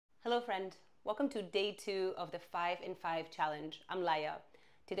Hello friend, welcome to day 2 of the 5 in 5 challenge. I'm Laya.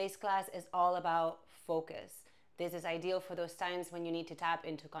 Today's class is all about focus. This is ideal for those times when you need to tap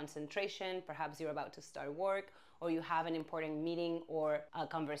into concentration, perhaps you're about to start work, or you have an important meeting or a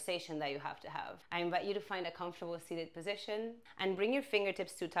conversation that you have to have. I invite you to find a comfortable seated position and bring your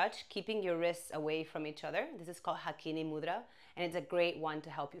fingertips to touch, keeping your wrists away from each other. This is called Hakini Mudra, and it's a great one to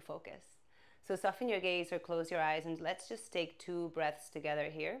help you focus. So soften your gaze or close your eyes, and let's just take 2 breaths together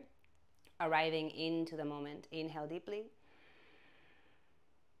here. Arriving into the moment. Inhale deeply.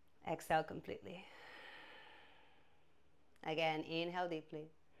 Exhale completely. Again, inhale deeply.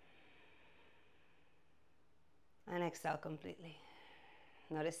 And exhale completely.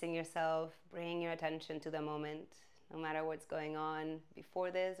 Noticing yourself, bringing your attention to the moment, no matter what's going on before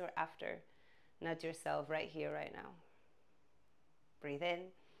this or after. Note yourself right here, right now. Breathe in.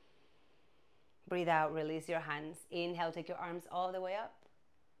 Breathe out, release your hands. Inhale, take your arms all the way up.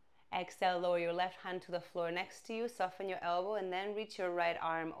 Exhale, lower your left hand to the floor next to you, soften your elbow, and then reach your right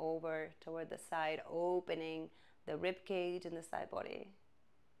arm over toward the side, opening the rib cage and the side body.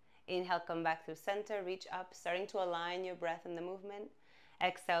 Inhale, come back through center, reach up, starting to align your breath and the movement.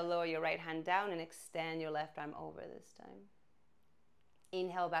 Exhale, lower your right hand down and extend your left arm over this time.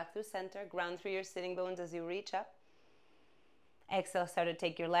 Inhale, back through center, ground through your sitting bones as you reach up. Exhale, start to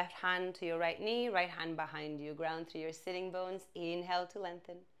take your left hand to your right knee, right hand behind you, ground through your sitting bones. Inhale to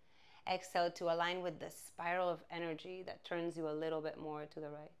lengthen. Exhale to align with the spiral of energy that turns you a little bit more to the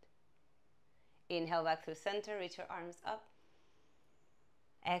right. Inhale back through center, reach your arms up.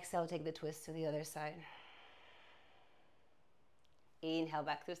 Exhale, take the twist to the other side. Inhale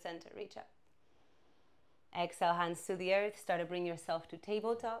back through center, reach up. Exhale, hands to the earth, start to bring yourself to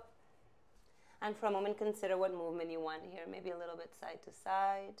tabletop. And for a moment, consider what movement you want here. Maybe a little bit side to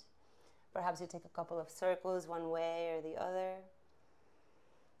side. Perhaps you take a couple of circles one way or the other.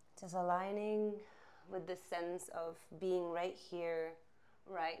 Just aligning with the sense of being right here,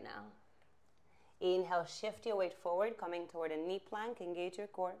 right now. Inhale, shift your weight forward, coming toward a knee plank, engage your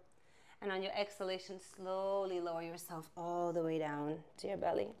core. And on your exhalation, slowly lower yourself all the way down to your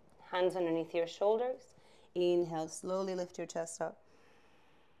belly. Hands underneath your shoulders. Inhale, slowly lift your chest up.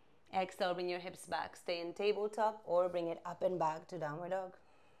 Exhale, bring your hips back. Stay in tabletop or bring it up and back to downward dog.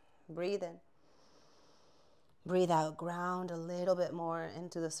 Breathe in. Breathe out, ground a little bit more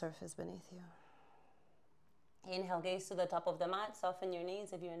into the surface beneath you. Inhale, gaze to the top of the mat, soften your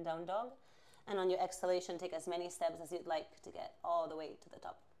knees if you're in down dog. And on your exhalation, take as many steps as you'd like to get all the way to the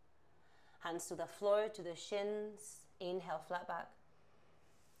top. Hands to the floor, to the shins. Inhale, flat back.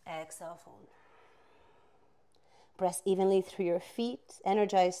 Exhale, fold. Press evenly through your feet,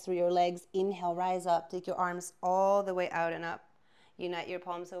 energize through your legs. Inhale, rise up, take your arms all the way out and up. Unite your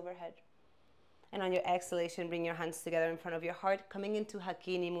palms overhead. And on your exhalation, bring your hands together in front of your heart, coming into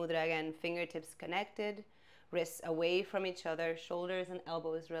Hakini Mudra again. Fingertips connected, wrists away from each other, shoulders and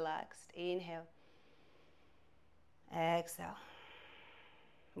elbows relaxed. Inhale. Exhale.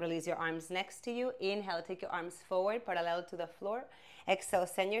 Release your arms next to you. Inhale, take your arms forward, parallel to the floor. Exhale,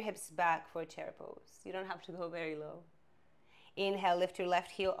 send your hips back for chair pose. You don't have to go very low. Inhale, lift your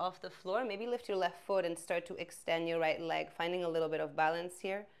left heel off the floor. Maybe lift your left foot and start to extend your right leg, finding a little bit of balance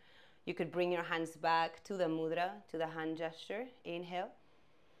here. You could bring your hands back to the mudra, to the hand gesture. Inhale.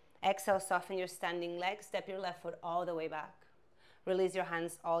 Exhale, soften your standing leg. Step your left foot all the way back. Release your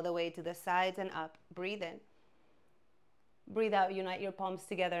hands all the way to the sides and up. Breathe in. Breathe out, unite your palms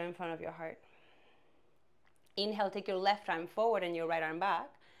together in front of your heart. Inhale, take your left arm forward and your right arm back.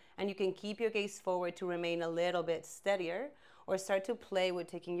 And you can keep your gaze forward to remain a little bit steadier, or start to play with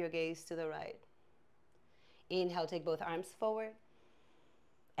taking your gaze to the right. Inhale, take both arms forward.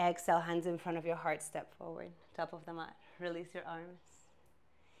 Exhale, hands in front of your heart, step forward, top of the mat. Release your arms.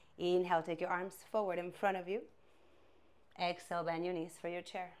 Inhale, take your arms forward in front of you. Exhale, bend your knees for your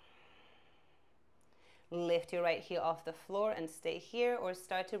chair. Lift your right heel off the floor and stay here, or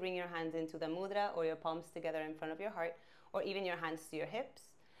start to bring your hands into the mudra or your palms together in front of your heart, or even your hands to your hips.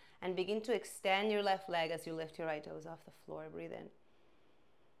 And begin to extend your left leg as you lift your right toes off the floor. Breathe in.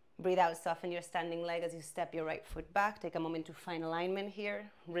 Breathe out, soften your standing leg as you step your right foot back. Take a moment to find alignment here.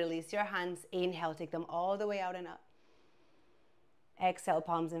 Release your hands. Inhale, take them all the way out and up. Exhale,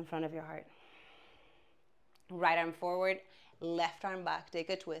 palms in front of your heart. Right arm forward, left arm back. Take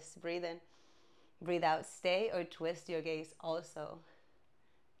a twist. Breathe in. Breathe out, stay or twist your gaze also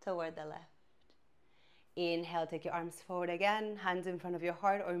toward the left. Inhale, take your arms forward again, hands in front of your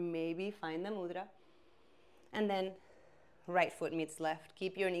heart, or maybe find the mudra. And then right foot meets left.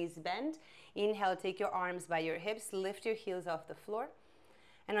 Keep your knees bent. Inhale, take your arms by your hips, lift your heels off the floor.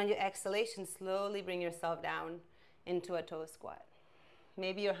 And on your exhalation, slowly bring yourself down into a toe squat.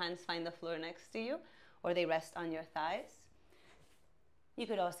 Maybe your hands find the floor next to you or they rest on your thighs. You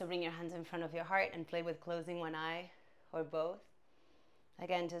could also bring your hands in front of your heart and play with closing one eye or both.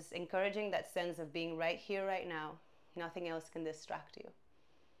 Again, just encouraging that sense of being right here, right now. Nothing else can distract you.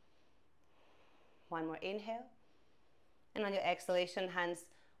 One more inhale. And on your exhalation, hands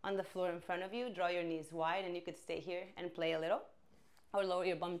on the floor in front of you. Draw your knees wide, and you could stay here and play a little. Or lower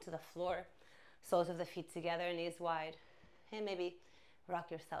your bum to the floor. Soles of the feet together, knees wide. And maybe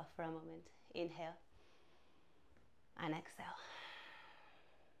rock yourself for a moment. Inhale. And exhale.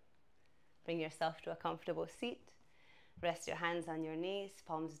 Bring yourself to a comfortable seat. Rest your hands on your knees,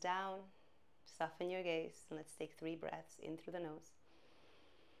 palms down. Soften your gaze. And let's take 3 breaths in through the nose.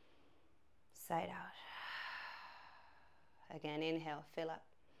 Side out. Again, inhale, fill up.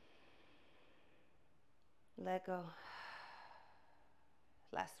 Let go.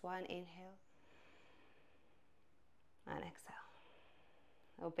 Last one, inhale. And exhale.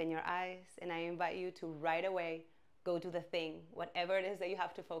 Open your eyes, and I invite you to right away go to the thing. Whatever it is that you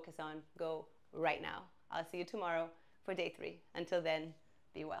have to focus on, go right now. I'll see you tomorrow for day 3. Until then,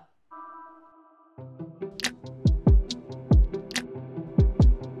 be well.